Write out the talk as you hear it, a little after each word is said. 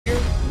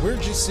We're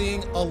just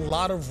seeing a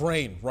lot of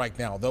rain right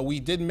now, though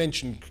we did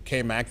mention,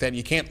 K-Mac, that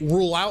you can't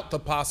rule out the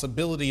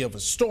possibility of a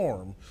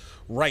storm.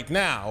 Right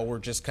now, we're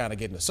just kind of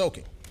getting a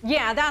soaking.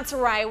 Yeah, that's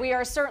right. We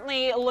are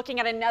certainly looking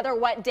at another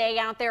wet day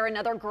out there,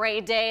 another gray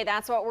day.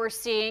 That's what we're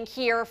seeing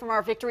here from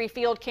our Victory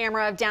Field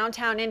camera of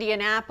downtown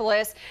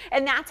Indianapolis.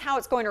 And that's how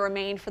it's going to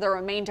remain for the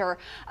remainder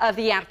of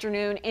the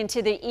afternoon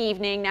into the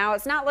evening. Now,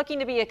 it's not looking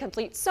to be a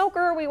complete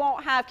soaker. We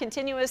won't have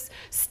continuous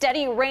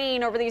steady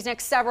rain over these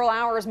next several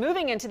hours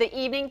moving into the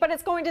evening, but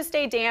it's going to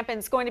stay damp and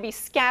it's going to be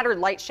scattered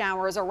light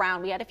showers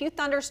around. We had a few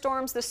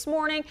thunderstorms this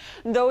morning.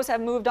 Those have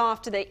moved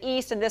off to the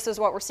east, and this is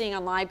what we're seeing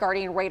on Live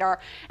Guardian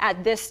radar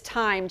at this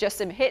time. Just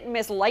some hit and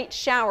miss light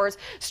showers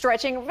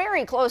stretching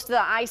very close to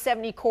the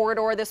I-70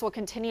 corridor. This will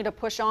continue to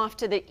push off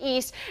to the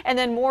east, and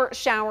then more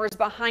showers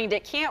behind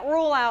it. Can't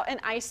rule out an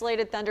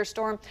isolated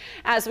thunderstorm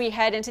as we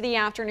head into the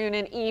afternoon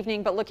and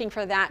evening, but looking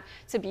for that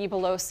to be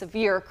below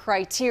severe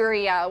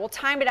criteria. We'll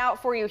time it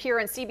out for you here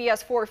in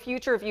CBS 4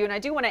 Future View, and I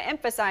do want to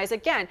emphasize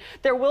again,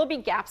 there will be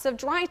gaps of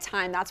dry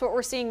time. That's what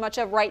we're seeing much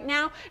of right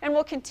now, and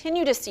we'll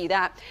continue to see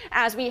that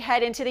as we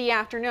head into the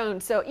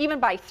afternoon. So even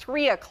by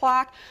 3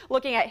 o'clock,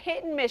 looking at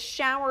hit and miss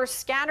showers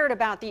scattered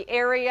about the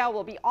area.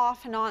 Will be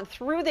off and on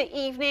through the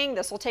evening.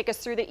 This will take us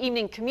through the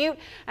evening commute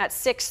at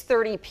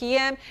 6:30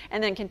 p.m.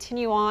 and then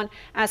continue on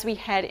as we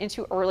head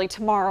into early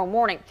tomorrow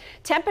morning.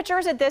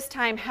 Temperatures at this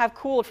time have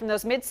cooled from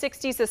those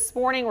mid-60s this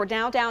morning. We're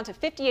now down to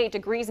 58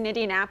 degrees in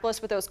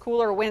Indianapolis with those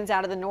cooler winds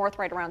out of the north,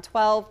 right around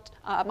 12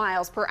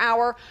 miles per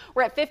hour.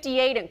 We're at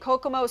 58 in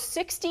Kokomo,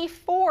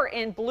 64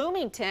 in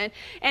Bloomington.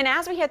 And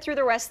as we head through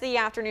the rest of the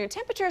afternoon,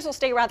 temperatures will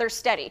stay rather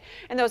steady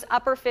in those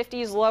upper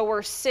 50s,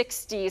 lower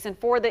 60s. And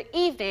for the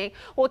evening,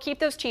 we'll keep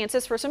those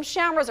chances for some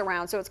showers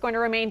around. So it's going to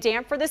remain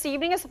damp for this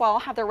evening as well.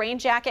 Have the rain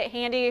jacket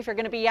handy if you're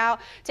going to be out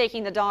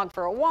taking the dog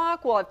for a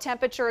walk. We'll have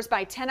temperatures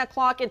by 10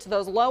 o'clock into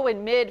those low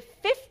and mid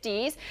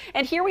 50s.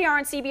 And here we are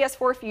on CBS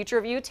 4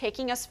 Future View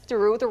taking us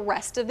through the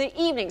rest of the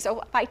evening.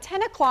 So by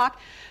 10 o'clock,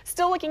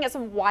 still looking at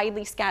some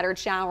widely scattered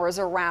showers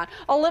around.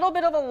 A little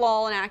bit of a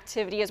lull in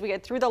activity as we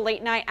get through the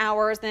late night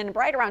hours. Then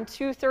right around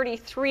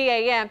 2:33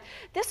 a.m.,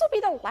 this will be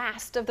the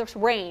last of the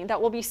rain that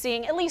we'll be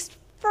seeing, at least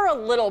for a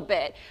little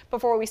bit,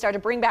 before we start to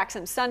bring back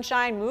some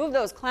sunshine, move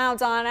those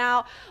clouds on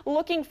out,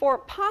 looking for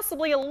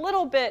possibly a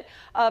little bit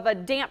of a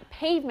damp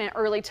pavement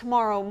early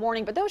tomorrow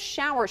morning, but those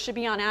showers should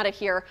be on out of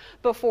here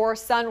before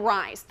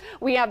sunrise.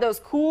 We have those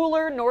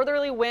cooler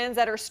northerly winds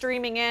that are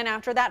streaming in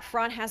after that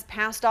front has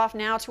passed off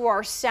now to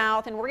our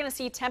south, and we're going to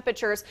see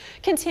temperatures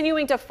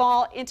continuing to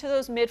fall into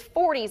those mid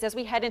 40s as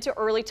we head into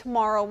early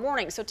tomorrow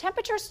morning. So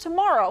temperatures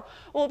tomorrow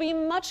will be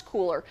much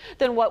cooler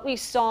than what we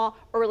saw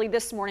early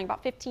this morning,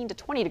 about 15 to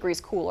 20 degrees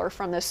cooler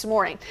from this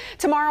morning.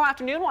 Tomorrow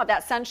afternoon, we'll have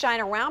that sunshine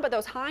around, but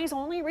those highs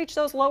only reach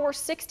those lower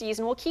 60s,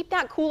 and we'll keep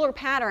that cooler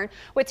pattern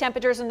with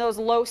temperatures in those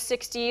low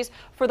 60s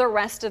for the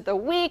rest of the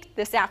week.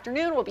 This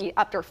afternoon will be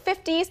upper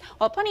 50s,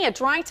 while plenty of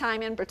dry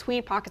time in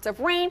between pockets of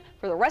rain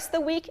for the rest of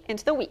the week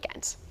into the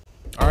weekend.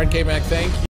 All right, K-Mac, thank you.